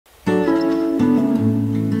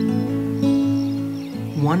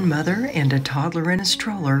One mother and a toddler in a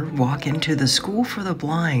stroller walk into the School for the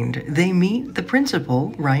Blind. They meet the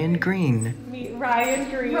principal, Ryan Greene. Meet Ryan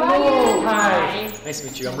Greene. Hello, hi. Nice to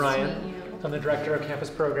meet you. I'm Ryan. I'm the Director of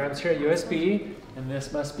Campus Programs here at USB, and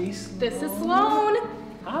this must be... This is Sloan.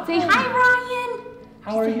 Hi. Say hi, Ryan.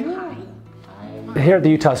 How are you? Hi. Here at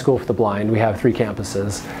the Utah School for the Blind, we have 3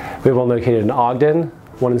 campuses. We have one located in Ogden,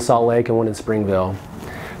 one in Salt Lake, and one in Springville.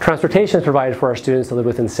 Transportation is provided for our students to live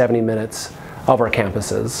within 70 minutes of our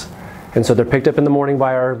campuses. And so they're picked up in the morning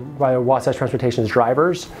by our Wasatch Transportation's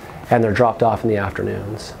drivers, and they're dropped off in the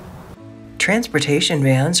afternoons. Transportation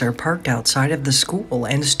vans are parked outside of the school,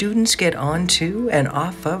 and students get onto and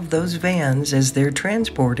off of those vans as they're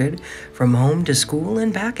transported from home to school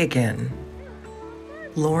and back again.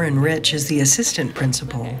 Lauren Rich is the assistant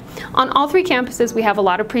principal. On all 3 campuses, we have a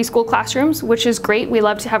lot of preschool classrooms, which is great. We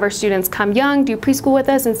love to have our students come young, do preschool with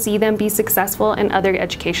us, and see them be successful in other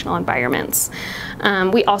educational environments.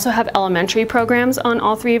 We also have elementary programs on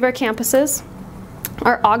all 3 of our campuses.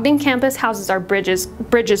 Our Ogden campus houses our Bridges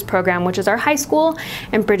program, which is our high school,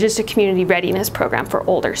 and Bridges to Community Readiness program for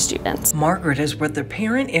older students. Margaret is with the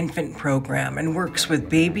Parent-Infant program and works with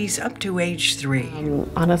babies up to age 3.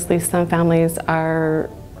 Honestly, some families are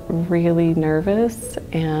really nervous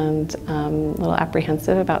and a little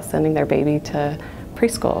apprehensive about sending their baby to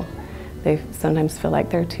preschool. They sometimes feel like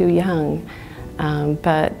they're too young,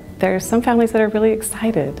 but there's some families that are really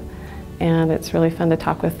excited, and it's really fun to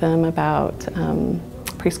talk with them about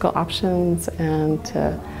preschool options and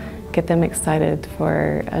to get them excited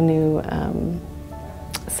for a new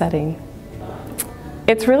setting.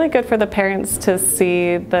 It's really good for the parents to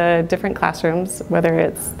see the different classrooms, whether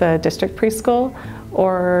it's the district preschool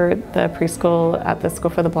or the preschool at the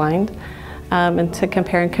School for the Blind, and to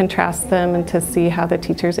compare and contrast them and to see how the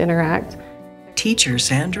teachers interact. Teacher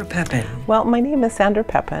Sandra Peppin. Well, my name is Sandra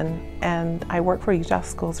Peppin, and I work for Utah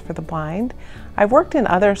Schools for the Blind. I've worked in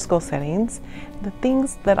other school settings. The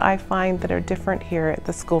things that I find that are different here at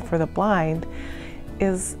the School for the Blind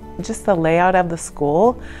is just the layout of the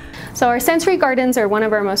school. So our sensory gardens are one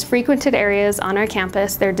of our most frequented areas on our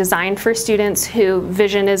campus. They're designed for students who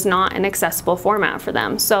vision is not an accessible format for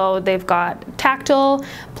them. So they've got tactile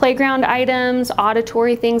playground items,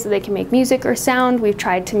 auditory things that they can make music or sound. We've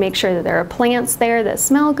tried to make sure that there are plants there that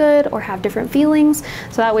smell good or have different feelings,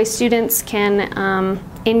 so that way students can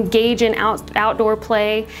engage in outdoor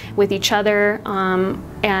play with each other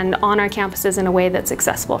and on our campuses in a way that's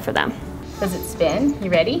accessible for them. Does it spin? You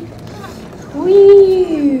ready?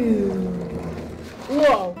 Whee!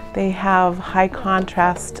 Whoa! They have high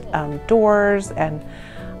contrast doors, and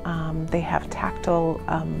they have tactile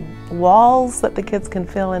walls that the kids can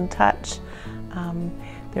feel and touch.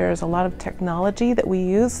 There's a lot of technology that we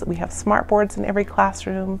use. We have smart boards in every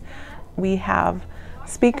classroom. We have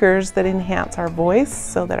speakers that enhance our voice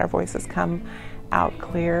so that our voices come out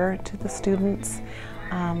clear to the students.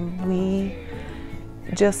 We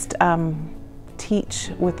just teach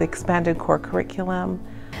with the expanded core curriculum.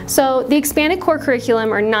 So the expanded core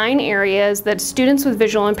curriculum are 9 areas that students with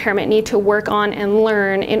visual impairment need to work on and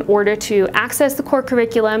learn in order to access the core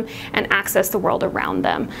curriculum and access the world around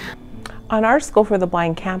them. On our School for the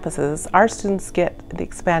Blind campuses, our students get the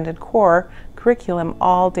expanded core curriculum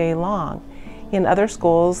all day long. In other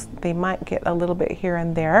schools, they might get a little bit here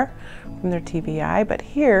and there from their TVI, but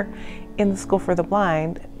here in the School for the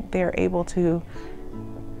Blind, they're able to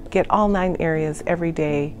get all 9 areas every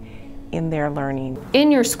day in their learning.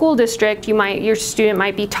 In your school district, your student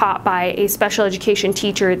might be taught by a special education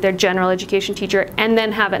teacher, their general education teacher, and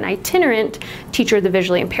then have an itinerant teacher of the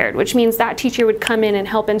visually impaired, which means that teacher would come in and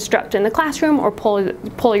help instruct in the classroom or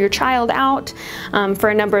pull your child out for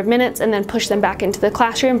a number of minutes and then push them back into the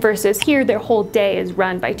classroom, versus here their whole day is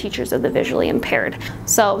run by teachers of the visually impaired.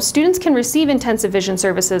 So students can receive intensive vision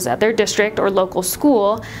services at their district or local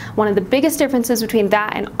school. One of the biggest differences between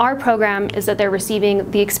that and our program is that they're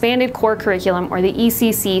receiving the expanded core curriculum, or the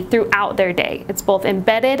ECC, throughout their day. It's both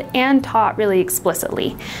embedded and taught really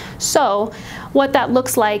explicitly. So what that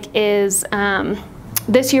looks like is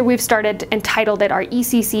this year we've started and titled it our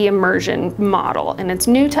ECC immersion model, and it's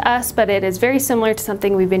new to us, but it is very similar to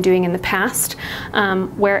something we've been doing in the past,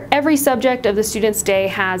 where every subject of the student's day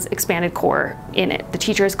has expanded core in it. The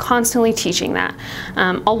teacher is constantly teaching that,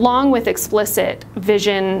 along with explicit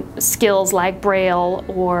vision skills like Braille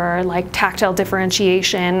or like tactile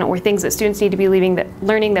differentiation, or things that students need to be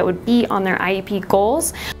learning that would be on their IEP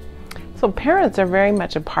goals. So parents are very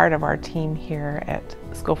much a part of our team here at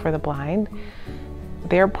School for the Blind.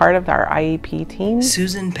 they're part of our IEP team.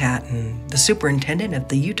 Susan Patten, the superintendent of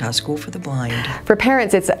the Utah School for the Blind. For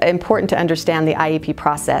parents, it's important to understand the IEP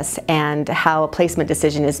process and how a placement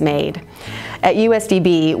decision is made. At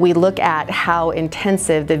USDB, we look at how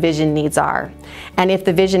intensive the vision needs are, and if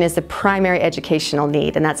the vision is the primary educational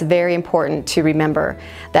need, and that's very important to remember.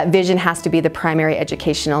 That vision has to be the primary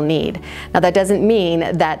educational need. Now, that doesn't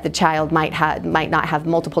mean that the child might not have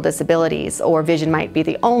multiple disabilities, or vision might be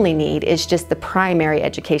the only need. It's just the primary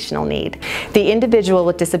educational need. The Individual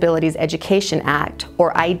with Disabilities Education Act,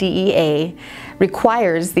 or IDEA,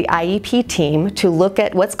 requires the IEP team to look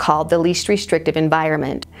at what's called the least restrictive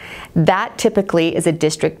environment. That typically is a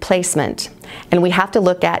district placement. And we have to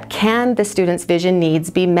look at, can the student's vision needs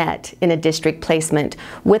be met in a district placement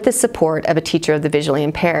with the support of a teacher of the visually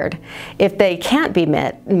impaired? If they can't be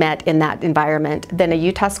met in that environment, then a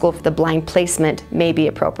Utah School for the Blind placement may be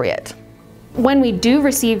appropriate. When we do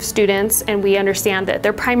receive students and we understand that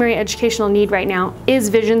their primary educational need right now is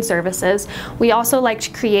vision services, we also like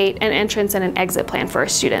to create an entrance and an exit plan for our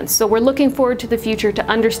students. So we're looking forward to the future to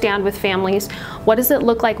understand with families, what does it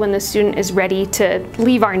look like when the student is ready to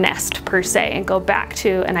leave our nest per se and go back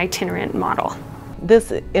to an itinerant model.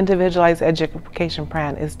 This individualized education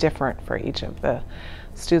plan is different for each of the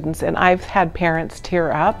students, and I've had parents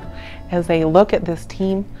tear up as they look at this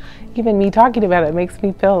team. Even me talking about it makes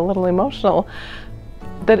me feel a little emotional.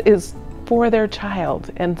 That is for their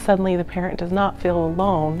child, and suddenly the parent does not feel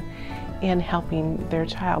alone in helping their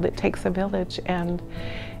child. It takes a village, and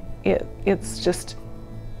it's just,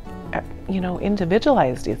 you know,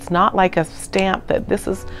 individualized. It's not like a stamp that this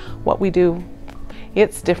is what we do.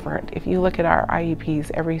 It's different. If you look at our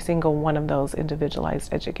IEPs, every single one of those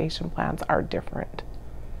individualized education plans are different.